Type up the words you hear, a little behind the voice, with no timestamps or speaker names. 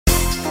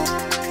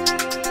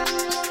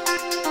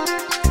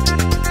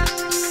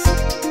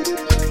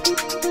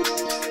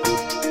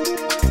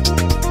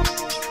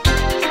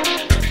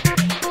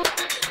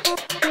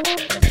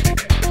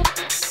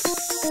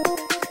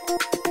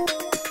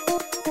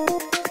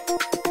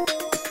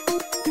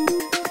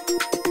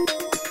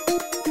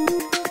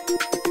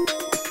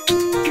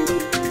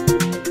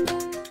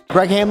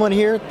Greg Hamlin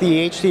here at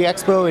the HD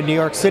Expo in New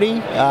York City,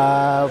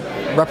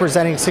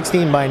 representing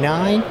 16 by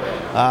 9.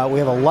 We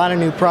have a lot of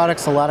new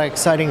products, a lot of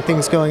exciting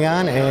things going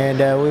on,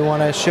 and we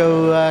want to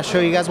show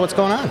you guys what's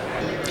going on.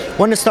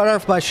 Wanted to start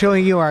off by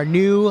showing you our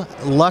new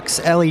Lux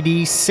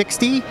LED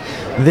 60.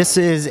 This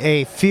is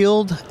a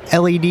field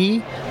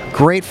LED,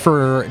 great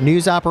for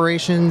news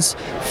operations,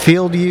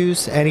 field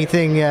use,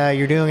 anything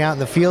you're doing out in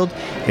the field.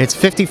 It's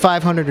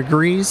 5,500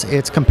 degrees.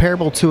 It's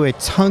comparable to a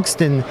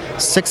tungsten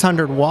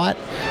 600 watt,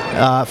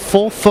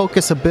 full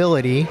focus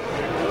ability,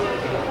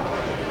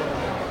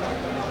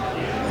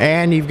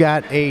 and you've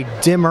got a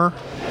dimmer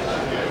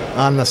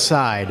on the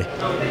side.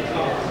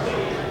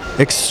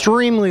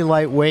 Extremely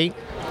lightweight.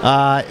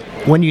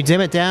 When you dim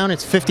it down,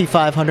 it's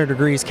 5,500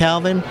 degrees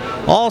Kelvin.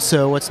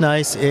 Also, what's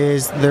nice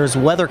is there's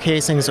weather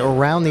casings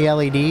around the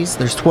LEDs.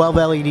 There's 12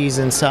 LEDs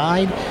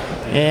inside,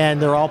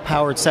 and they're all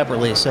powered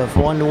separately. So if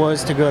one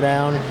was to go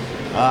down,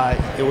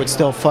 it would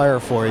still fire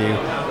for you.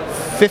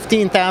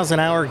 15,000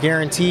 hour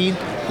guaranteed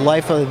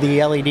life of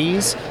the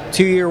LEDs,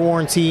 2-year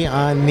warranty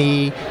on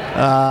the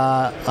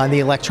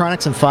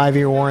electronics, and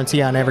 5-year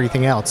warranty on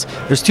everything else.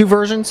 There's two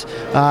versions.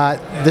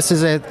 This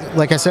is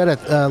like I said,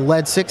 a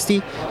LED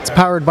 60. It's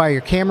powered by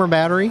your camera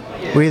battery.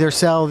 We either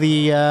sell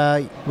the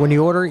when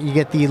you order, you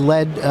get the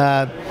LED,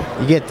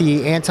 you get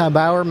the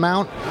anti-Bauer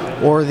mount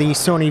or the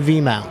Sony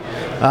V mount.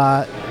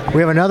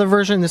 We have another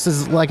version. This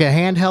is like a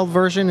handheld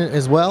version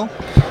as well.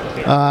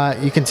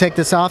 You can take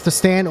this off the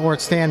stand, or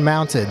it's stand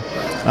mounted.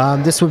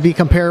 This would be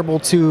comparable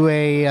to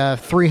a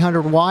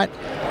 300 watt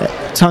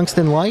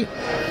tungsten light,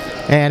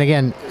 and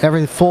again,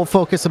 everything full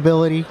focus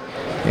ability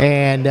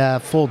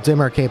and full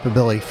dimmer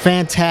capability.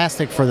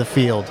 Fantastic for the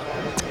field.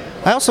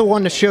 I also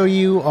wanted to show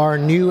you our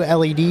new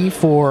LED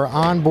for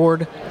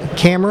onboard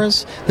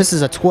cameras. This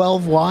is a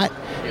 12 watt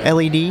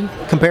LED,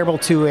 comparable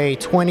to a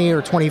 20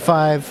 or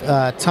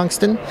 25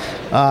 tungsten.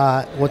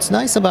 What's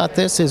nice about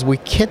this is we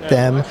kit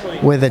them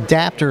with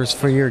adapters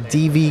for your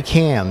DV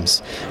cams.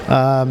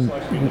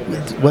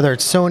 Whether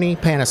it's Sony,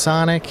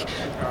 Panasonic,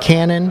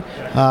 Canon,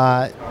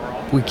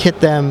 we kit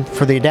them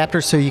for the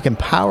adapters so you can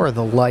power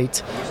the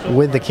light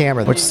with the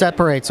camera, which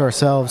separates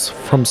ourselves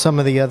from some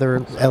of the other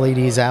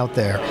LEDs out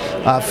there.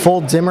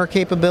 Full dimmer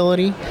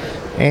capability,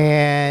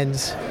 and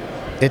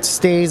it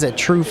stays at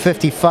true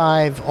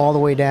 55 all the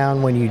way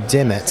down when you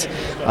dim it.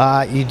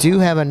 You do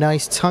have a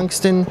nice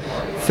tungsten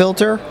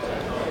filter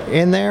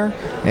in there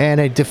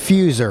and a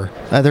diffuser.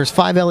 There's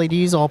 5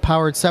 LEDs all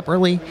powered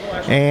separately,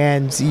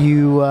 and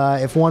you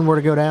if one were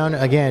to go down,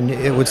 again,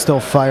 it would still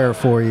fire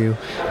for you.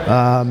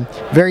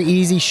 Very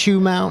easy shoe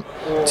mount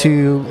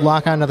to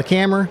lock onto the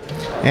camera,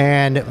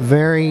 and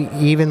very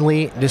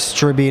evenly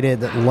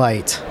distributed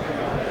light.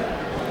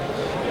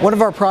 One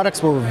of our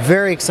products we're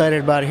very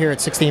excited about here at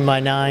 16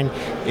 by 9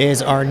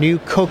 is our new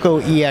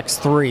Coco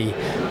EX3.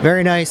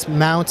 Very nice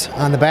mount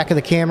on the back of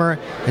the camera.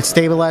 It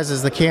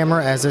stabilizes the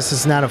camera, as this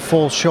is not a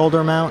full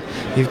shoulder mount.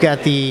 You've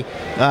got the,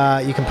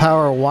 you can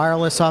power a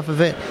wireless off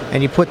of it,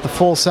 and you put the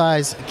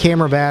full-size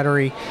camera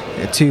battery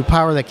to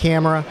power the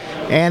camera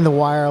and the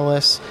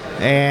wireless,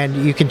 and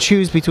you can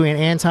choose between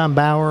Anton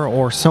Bauer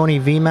or Sony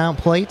V mount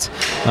plates.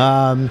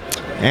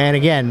 And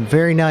again,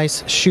 very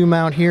nice shoe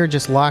mount here,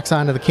 just locks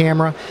onto the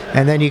camera,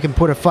 and then you can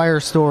put a fire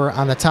store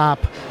on the top.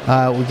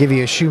 We'll give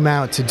you a shoe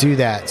mount to do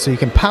that. So you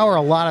can power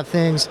a lot of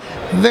things.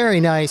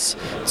 Very nice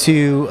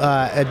to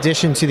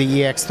addition to the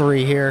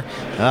EX3 here,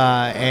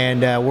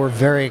 and we're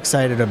very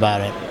excited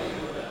about it.